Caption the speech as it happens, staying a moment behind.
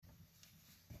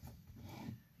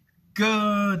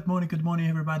Good morning,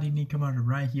 everybody. Nick Kamara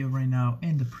right here, right now,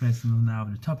 in the present now.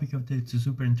 The topic of today is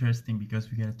super interesting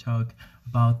because we gotta talk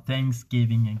about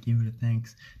Thanksgiving and give it a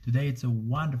thanks. Today it's a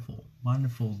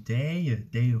wonderful day, a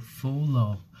day full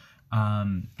of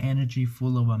energy,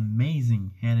 full of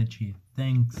amazing energy,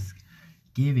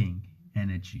 Thanksgiving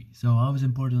energy. So always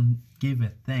important give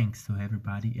a thanks to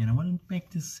everybody, and I want to make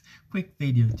this quick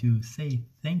video to say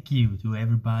thank you to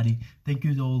everybody. Thank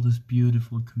you to all this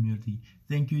beautiful community.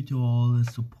 Thank you to all the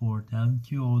support.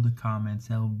 Thank you all the comments,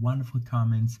 wonderful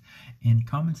comments, and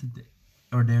comments that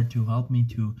are there to help me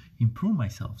to improve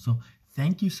myself. So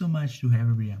thank you so much to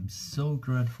everybody. I'm so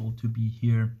grateful to be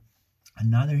here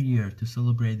another year to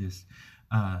celebrate this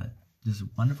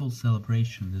wonderful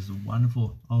celebration, this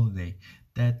wonderful holiday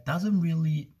that doesn't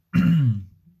really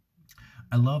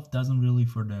I love doesn't really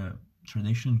for the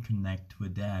tradition connect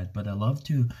with that, but I love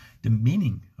to the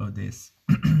meaning of this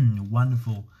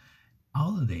wonderful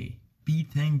holiday. Be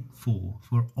thankful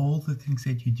for all the things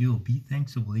that you do. Be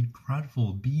thankful, be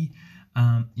grateful, be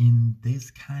in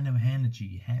this kind of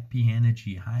energy, happy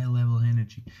energy, high level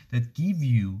energy that give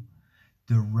you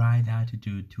the right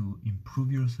attitude to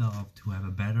improve yourself, to have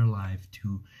a better life,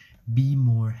 to be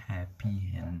more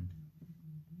happy and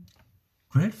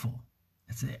grateful.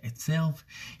 It's itself.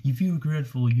 If you're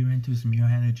grateful, you're into some your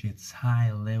energy. It's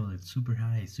high level. It's super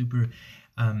high, super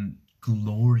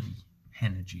glory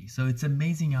energy. So it's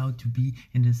amazing how to be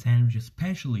in this energy,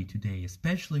 especially today,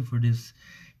 especially for this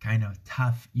kind of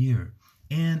tough year.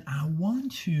 And I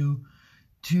want you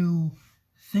to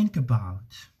think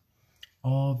about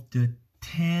of the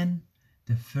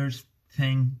first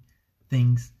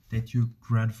things that you're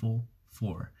grateful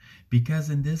for, because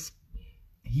in this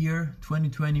year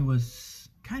 2020 was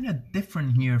kind of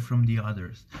different here from the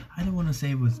others. I don't want to say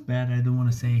it was bad. I don't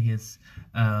want to say his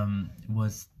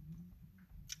was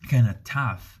kind of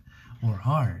tough or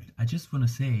hard. I just want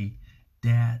to say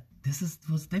that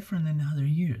was different than other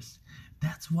years.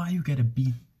 That's why you gotta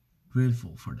be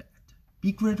grateful for that.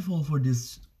 Be grateful for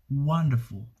this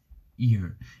wonderful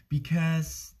year,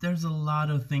 because there's a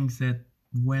lot of things that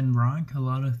went wrong. A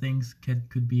lot of things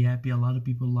could be happy. A lot of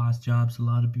people lost jobs. A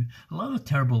lot of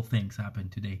terrible things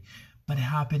happened today, but it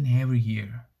happened every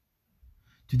year.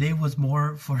 Today was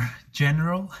more for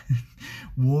general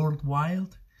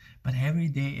worldwide, but every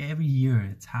day, every year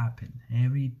it's happened.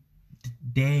 Every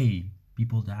day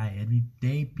people die. Every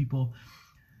day people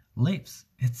lives.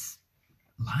 It's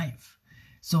life.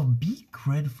 So be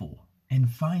grateful and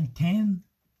find 10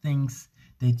 things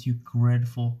that you're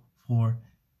grateful for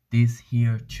this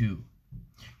year too.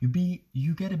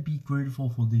 You gotta be grateful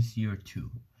for this year too.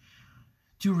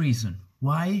 Two reasons.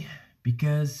 Why?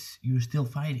 Because you're still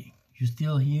fighting. You're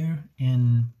still here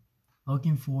and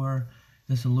looking for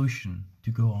the solution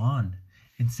to go on.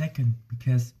 And second,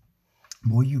 because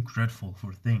more you're grateful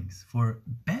for things, for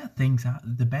bad things,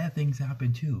 the bad things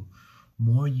happen too.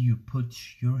 More you put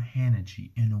your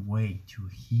energy in a way to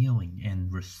healing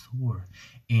and restore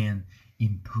and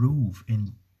improve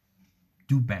and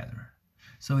do better.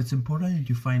 So it's important that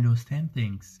you find those 10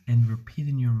 things and repeat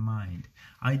in your mind.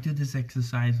 I do this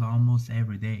exercise almost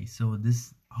every day. So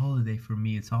this holiday for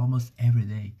me, it's almost every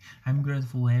day. I'm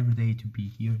grateful every day to be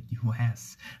here in the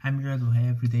US. I'm grateful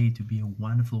every day to be a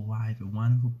wonderful wife, a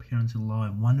wonderful parents-in-law,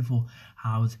 a wonderful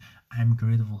house. I'm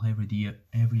grateful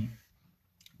every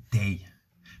day.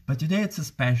 But today it's a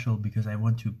special because I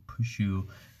want to push you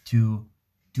to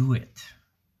do it.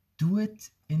 Do it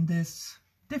in this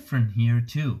different year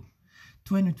too.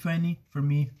 2020 for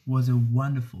me was a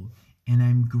wonderful, and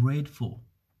I'm grateful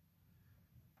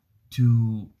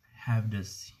to have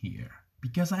this here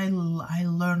because I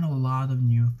learned a lot of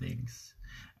new things.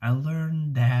 I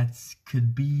learned that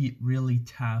could be really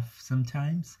tough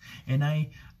sometimes, and I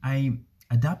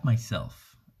adapt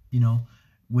myself.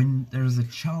 When there's a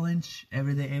challenge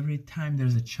every day, every time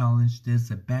there's a challenge,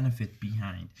 there's a benefit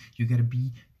behind. You gotta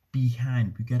be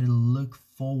behind. You gotta look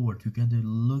forward. You gotta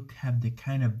have the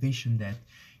kind of vision that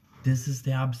this is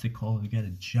the obstacle. You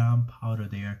gotta jump out of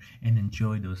there and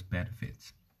enjoy those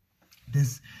benefits.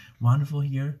 This wonderful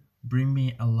year bring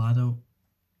me a lot of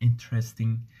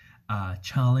interesting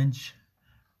challenge,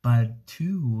 but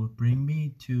to bring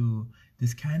me to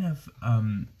this kind of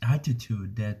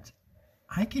attitude that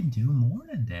I can do more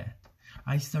than that.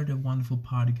 I started a wonderful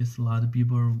podcast. A lot of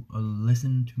people are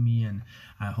listening to me, and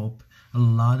I hope a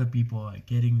lot of people are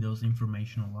getting those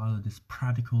information, a lot of these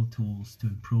practical tools to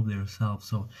improve themselves.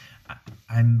 So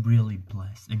I'm really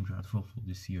blessed and grateful for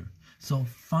this year. So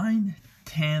find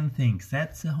 10 things.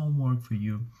 That's the homework for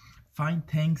you. Find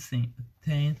 10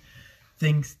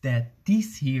 things that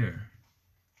this year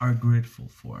are grateful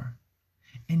for.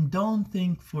 And don't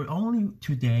think for only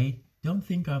today, don't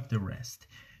think of the rest.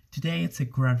 Today it's a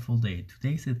grateful day.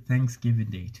 Today's a Thanksgiving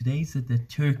day. Today's the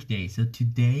Turkey day. So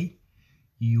today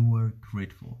you are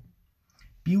grateful.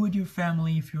 Be with your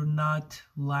family. If you're not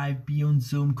live, be on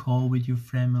Zoom call with your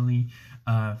family.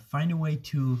 Find a way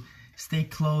to stay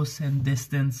close and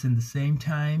distance in the same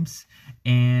times,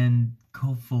 and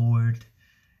go forward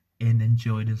and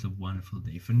enjoy this wonderful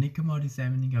day. For Nico Modis, I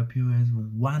hope you have a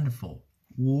wonderful,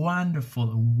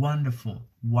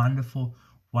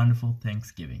 wonderful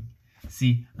Thanksgiving.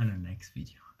 See you on the next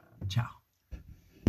video. Ciao.